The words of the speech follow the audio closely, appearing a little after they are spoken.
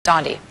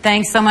Dawndy.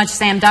 Thanks so much,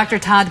 Sam. Dr.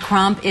 Todd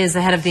Crump is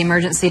the head of the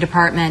emergency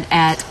department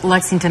at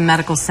Lexington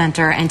Medical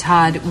Center. And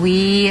Todd,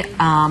 we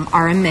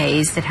are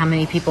amazed at how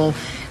many people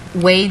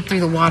wade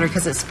through the water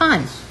because it's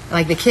fun.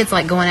 Like the kids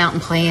like going out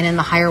and playing in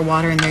the higher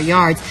water in their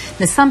yards.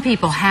 Now, some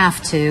people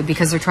have to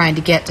because they're trying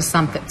to get to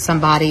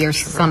somebody or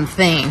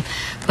something.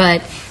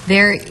 But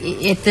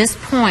at this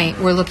point,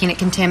 we're looking at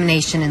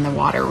contamination in the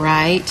water,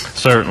 right?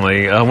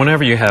 Certainly.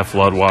 Whenever you have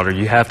flood water,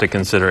 you have to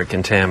consider it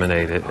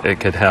contaminated. It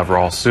could have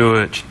raw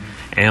sewage,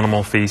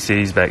 animal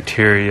feces,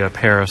 bacteria,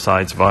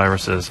 parasites,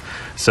 viruses.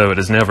 So it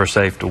is never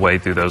safe to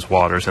wade through those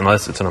waters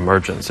unless it's an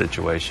emergent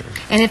situation.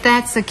 And if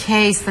that's the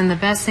case, then the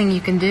best thing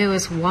you can do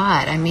is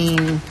what? I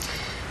mean,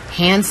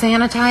 hand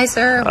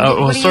sanitizer?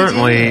 Well,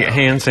 certainly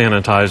hand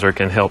sanitizer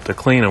can help to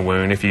clean a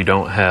wound if you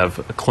don't have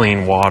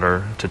clean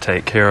water to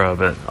take care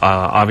of it.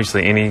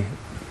 Obviously, any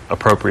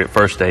appropriate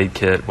first aid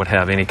kit would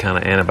have any kind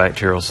of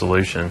antibacterial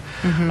solution.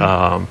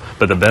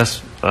 But the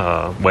best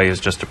way is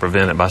just to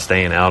prevent it by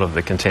staying out of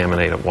the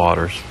contaminated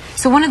waters.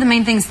 So one of the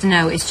main things to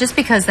know is just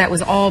because that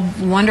was all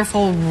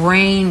wonderful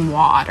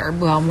rainwater,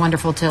 well,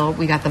 wonderful till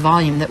we got the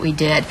volume that we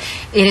did,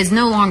 it is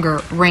no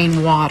longer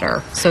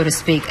rainwater, so to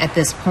speak, at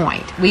this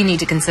point. We need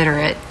to consider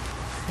it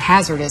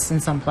hazardous in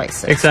some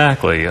places.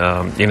 Exactly.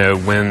 You know,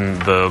 when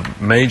the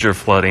major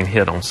flooding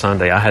hit on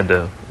Sunday, I had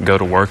to go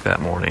to work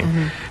that morning,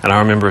 and I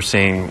remember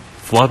seeing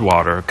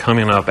floodwater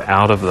coming up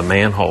out of the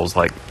manholes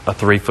like a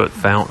 3-foot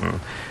fountain.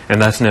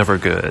 And that's never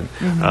good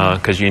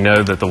because you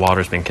know that the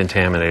water's been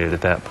contaminated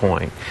at that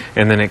point.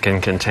 And then it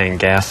can contain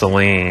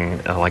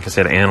gasoline, like I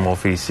said, animal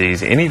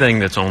feces. Anything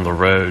that's on the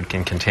road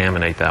can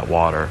contaminate that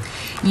water.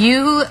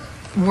 You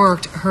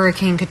worked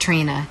Hurricane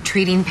Katrina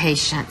treating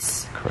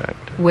patients.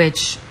 Correct.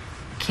 Which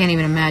can't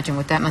even imagine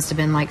what that must have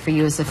been like for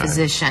you as a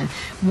physician.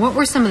 What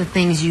were some of the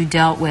things you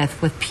dealt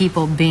with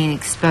people being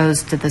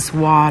exposed to this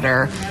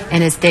water,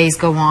 and as days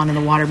go on and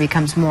the water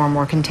becomes more and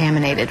more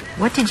contaminated?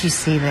 What did you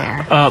see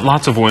there?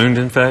 Lots of wound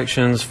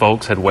infections.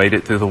 Folks had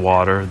waded through the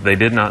water. They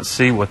did not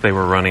see what they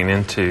were running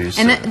into.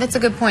 So. And that's a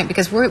good point,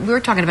 because we're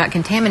talking about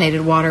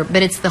contaminated water,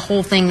 but it's the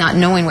whole thing not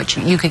knowing what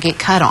you could get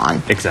cut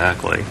on.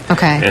 Exactly.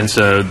 Okay. And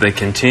so they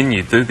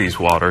continued through these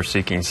waters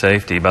seeking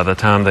safety. By the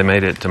time they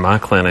made it to my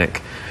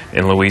clinic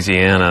in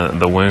Louisiana,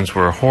 the wounds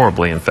were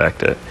horribly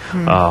infected.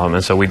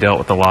 And so we dealt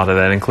with a lot of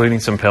that,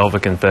 including some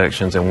pelvic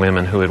infections and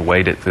women who had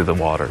waded through the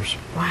waters.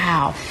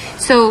 Wow.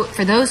 So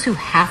for those who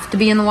have to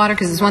be in the water,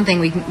 because it's one thing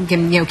we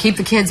can keep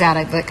the kids out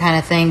of that kind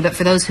of thing, but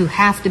for those who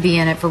have to be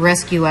in it for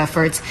rescue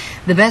efforts,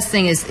 the best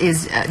thing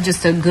is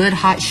just a good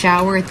hot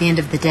shower at the end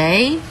of the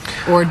day,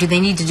 or do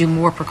they need to do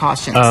more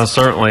precautions?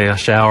 Certainly a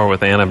shower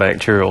with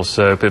antibacterial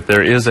soap. If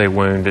there is a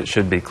wound, it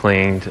should be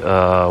cleaned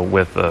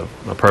with the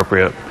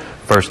appropriate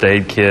first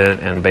aid kit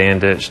and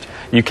bandaged.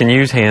 You can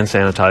use hand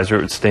sanitizer.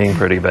 It would sting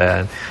pretty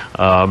bad.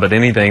 But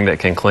anything that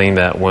can clean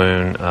that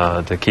wound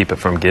to keep it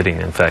from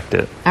getting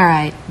infected. All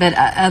right. But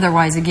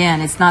otherwise, again,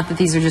 it's not that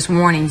these are just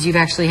warnings. You've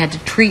actually had to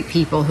treat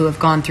people who have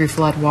gone through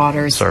flood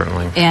waters.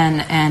 Certainly.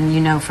 And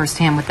you know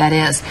firsthand what that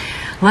is.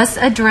 Let's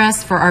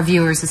address for our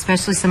viewers,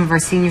 especially some of our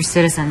senior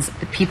citizens,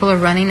 people are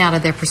running out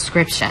of their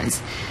prescriptions.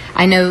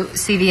 I know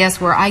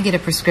CVS, where I get a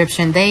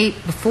prescription, they,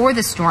 before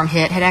the storm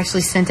hit, had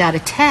actually sent out a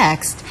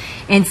text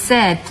and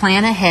said,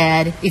 plan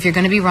ahead. If you're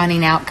going to be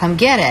running out, come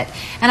get it.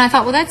 And I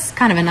thought, well, that's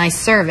kind of a nice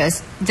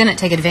service. Didn't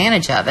take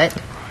advantage of it.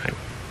 Right.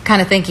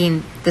 Kind of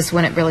thinking this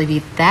wouldn't really be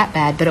that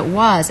bad, but it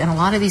was. And a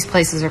lot of these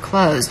places are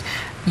closed.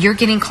 You're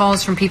getting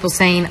calls from people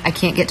saying, I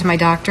can't get to my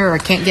doctor, or I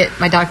can't get,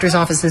 my doctor's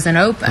office isn't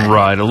open.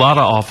 Right. A lot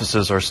of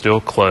offices are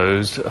still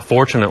closed.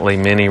 Fortunately,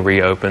 many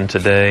reopened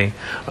today.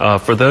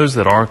 For those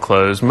that are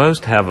closed,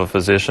 most have a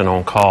physician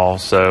on call,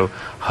 so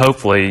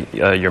hopefully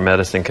your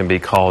medicine can be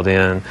called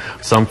in.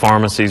 Some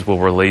pharmacies will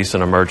release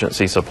an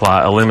emergency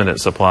supply, a limited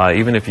supply,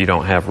 even if you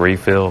don't have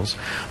refills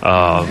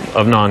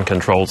of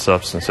non-controlled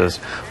substances.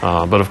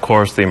 But of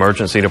course, the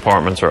emergency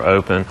departments are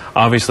open.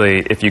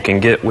 Obviously, if you can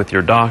get with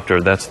your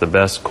doctor, that's the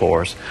best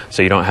course,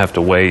 so you don't have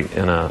to wait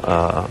in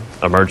a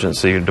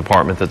emergency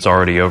department that's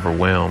already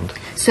overwhelmed.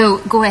 So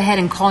go ahead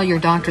and call your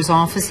doctor's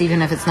office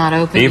even if it's not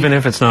open? Even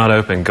if it's not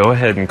open, go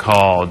ahead and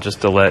call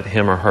just to let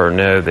him or her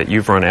know that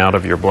you've run out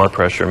of your blood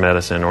pressure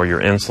medicine or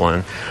your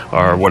insulin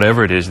or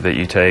whatever it is that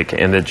you take,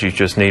 and that you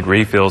just need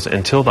refills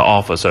until the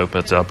office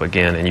opens up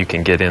again and you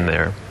can get in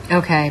there.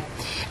 Okay.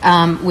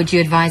 Would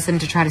you advise them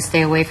to try to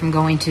stay away from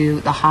going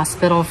to the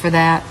hospital for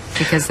that?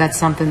 Because that's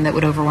something that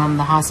would overwhelm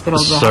the hospital.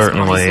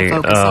 Certainly.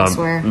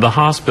 The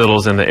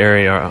hospitals in the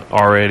area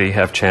already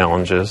have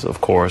challenges, of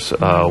course,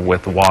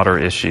 with water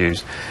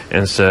issues.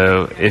 And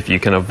so if you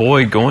can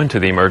avoid going to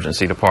the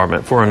emergency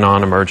department for a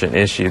non-emergent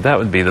issue, that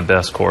would be the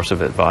best course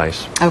of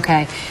advice.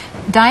 Okay.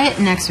 Diet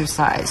and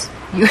exercise.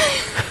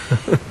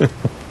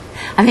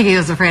 I think he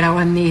was afraid I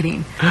wasn't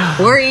eating.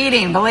 We're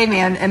eating, believe me,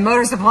 and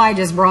Motor Supply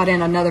just brought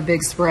in another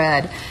big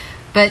spread.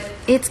 But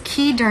it's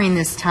key during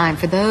this time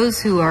for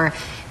those who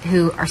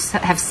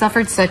have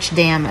suffered such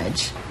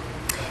damage.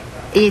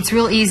 It's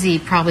real easy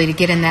probably to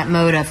get in that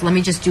mode of, let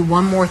me just do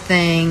one more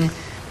thing,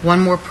 one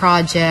more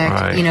project.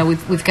 Right. You know,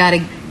 we've got to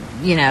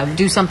you know,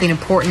 do something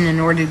important in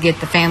order to get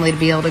the family to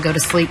be able to go to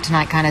sleep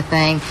tonight kind of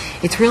thing.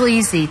 It's real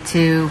easy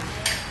to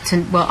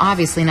well,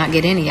 obviously not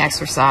get any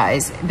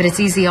exercise, but it's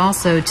easy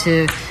also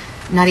to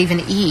not even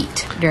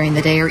eat during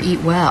the day or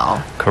eat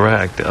well.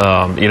 Correct. You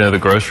know, the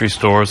grocery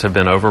stores have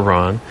been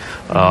overrun,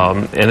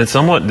 and it's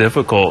somewhat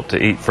difficult to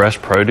eat fresh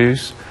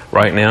produce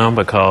right now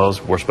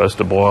because we're supposed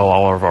to boil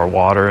all of our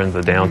water in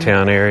the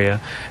downtown area.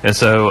 And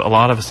so a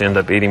lot of us end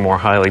up eating more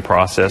highly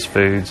processed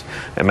foods.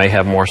 It may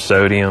have more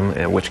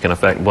sodium, which can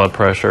affect blood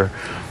pressure.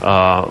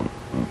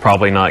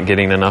 Probably not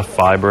getting enough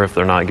fiber if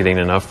they're not getting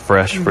enough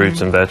fresh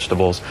fruits and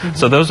vegetables.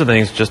 So those are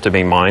things just to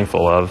be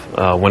mindful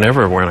of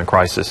whenever we're in a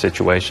crisis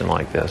situation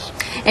like this.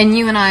 And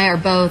you and I are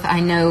both, I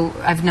know,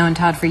 I've known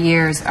Todd for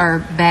years, are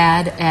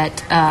bad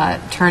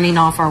at turning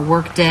off our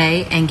work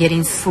day and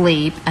getting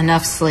sleep,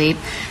 enough sleep.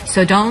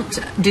 So don't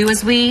do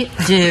as we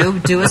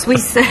do as we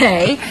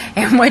say.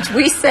 And what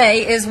we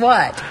say is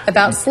what?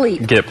 About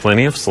sleep. Get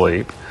plenty of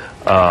sleep.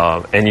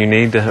 And you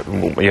need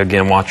to,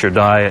 again, watch your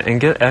diet and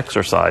get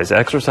exercise.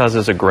 Exercise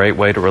is a great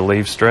way to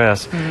relieve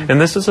stress. And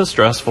this is a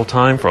stressful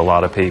time for a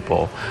lot of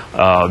people.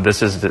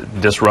 This has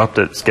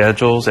disrupted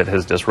schedules. It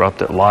has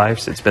disrupted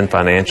lives. It's been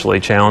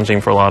financially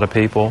challenging for a lot of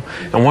people.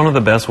 And one of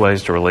the best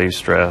ways to relieve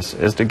stress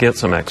is to get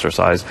some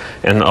exercise.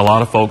 And a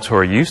lot of folks who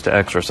are used to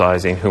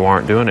exercising who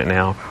aren't doing it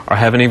now are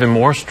having even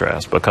more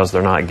stress because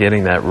they're not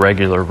getting that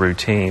regular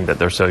routine that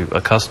they're so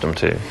accustomed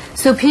to.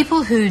 So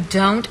people who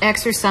don't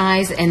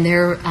exercise and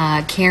they're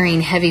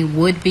carrying heavy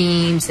wood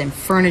beams and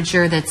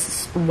furniture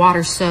that's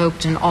water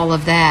soaked and all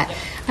of that,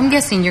 I'm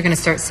guessing you're going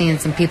to start seeing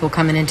some people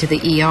coming into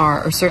the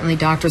ER, or certainly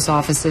doctors'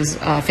 offices,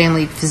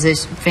 family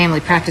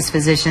practice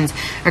physicians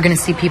are going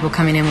to see people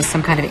coming in with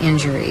some kind of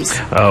injuries.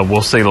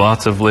 We'll see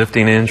lots of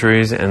lifting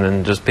injuries and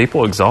then just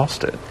people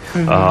exhausted.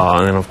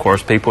 And then, of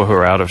course, people who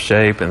are out of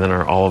shape and then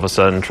are all of a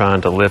sudden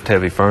trying to lift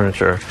heavy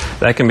furniture.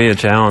 That can be a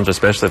challenge,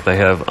 especially if they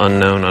have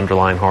unknown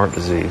underlying heart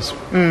disease.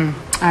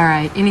 All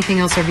right. Anything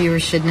else our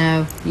viewers should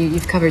know?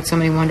 You've covered so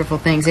many wonderful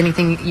things.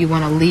 Anything you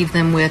want to leave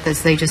them with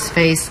as they just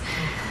face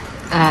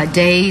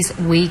days,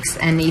 weeks,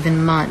 and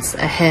even months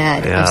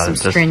ahead of some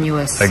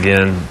strenuous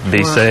again,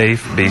 be work.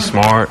 safe, be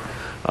smart,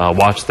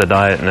 watch the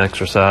diet and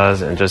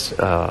exercise, and just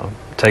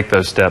take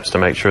those steps to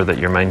make sure that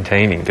you're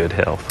maintaining good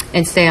health.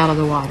 And stay out of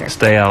the water.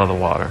 Stay out of the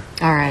water.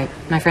 All right.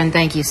 My friend,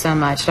 thank you so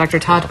much. Dr.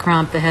 Todd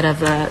Crump, the head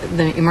of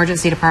the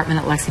emergency department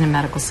at Lexington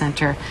Medical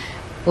Center.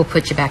 We'll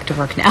put you back to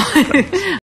work now.